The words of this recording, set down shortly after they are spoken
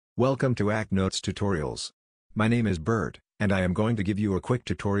Welcome to ACT Tutorials. My name is Bert, and I am going to give you a quick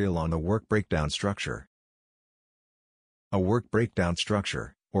tutorial on the work breakdown structure. A work breakdown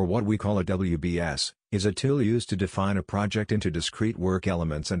structure, or what we call a WBS, is a tool used to define a project into discrete work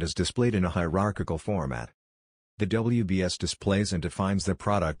elements and is displayed in a hierarchical format. The WBS displays and defines the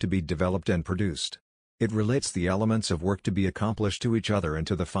product to be developed and produced. It relates the elements of work to be accomplished to each other and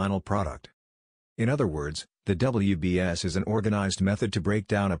to the final product. In other words, the WBS is an organized method to break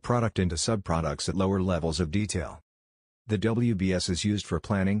down a product into subproducts at lower levels of detail. The WBS is used for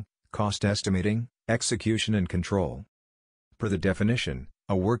planning, cost estimating, execution and control. Per the definition,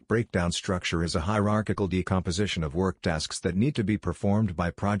 a work breakdown structure is a hierarchical decomposition of work tasks that need to be performed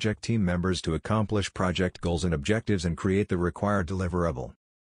by project team members to accomplish project goals and objectives and create the required deliverable.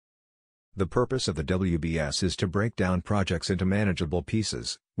 The purpose of the WBS is to break down projects into manageable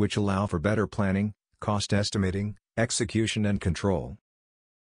pieces, which allow for better planning, cost estimating, execution and control.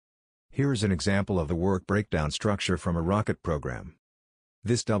 Here is an example of the work breakdown structure from a rocket program.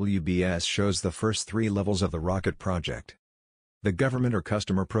 This WBS shows the first three levels of the rocket project. The government or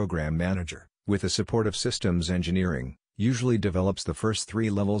customer program manager, with the support of systems engineering, usually develops the first three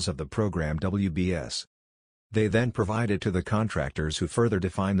levels of the program WBS. They then provide it to the contractors who further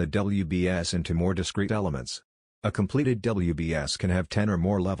define the WBS into more discrete elements. A completed WBS can have 10 or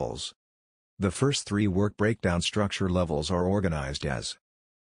more levels. The first three work breakdown structure levels are organized as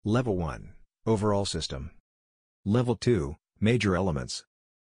Level 1, Overall System. Level 2, Major Elements.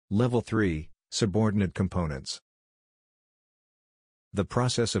 Level 3, Subordinate Components. The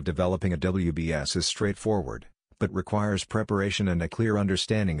process of developing a WBS is straightforward, but requires preparation and a clear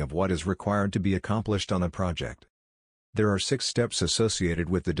understanding of what is required to be accomplished on a project. There are 6 steps associated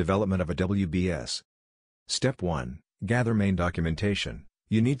with the development of a WBS. Step 1, Gather main documentation.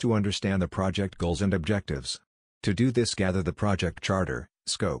 You need to understand the project goals and objectives. To do this, gather the project charter,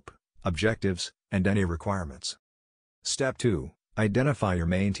 scope, objectives, and any requirements. Step 2, Identify your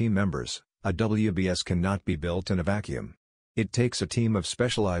main team members. A WBS cannot be built in a vacuum. It takes a team of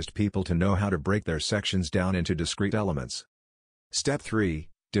specialized people to know how to break their sections down into discrete elements. Step 3,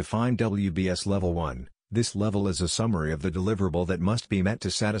 Define WBS Level 1. This level is a summary of the deliverable that must be met to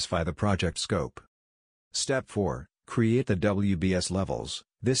satisfy the project scope. Step 4, Create the WBS levels.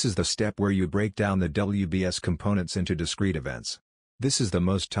 This is the step where you break down the WBS components into discrete events. This is the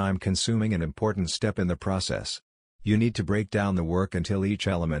most time-consuming and important step in the process. You need to break down the work until each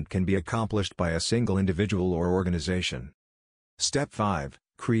element can be accomplished by a single individual or organization. Step 5,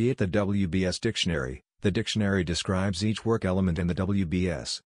 Create the WBS dictionary. The dictionary describes each work element in the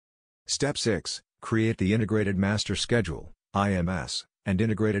WBS. Step 6, Create the Integrated Master Schedule, IMS, and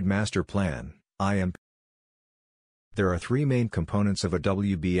Integrated Master Plan, IMP. There are 3 main components of a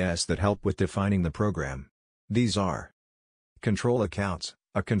WBS that help with defining the program. These are Control Accounts.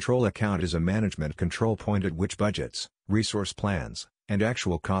 A control account is a management control point at which budgets, resource plans, and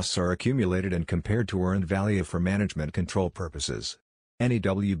actual costs are accumulated and compared to earned value for management control purposes. Any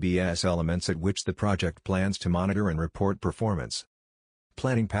WBS elements at which the project plans to monitor and report performance.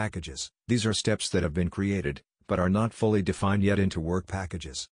 Planning packages. These are steps that have been created, but are not fully defined yet into work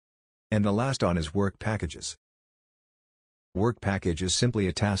packages. And the last on is work packages. Work package is simply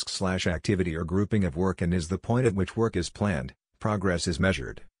a task/activity or grouping of work and is the point at which work is planned, progress is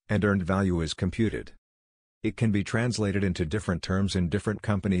measured, and earned value is computed. It can be translated into different terms in different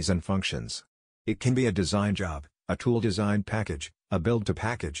companies and functions. It can be a design job, a tool design package, a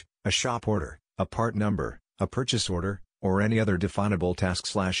build-to-package, a shop order, a part number, a purchase order, or any other definable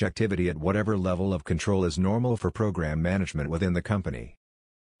task/activity at whatever level of control is normal for program management within the company.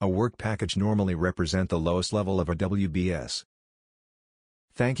 A work package normally represents the lowest level of a WBS.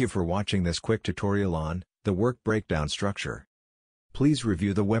 Thank you for watching this quick tutorial on the work breakdown structure. Please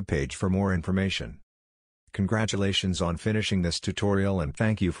review the webpage for more information. Congratulations on finishing this tutorial and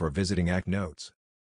thank you for visiting ACT Notes.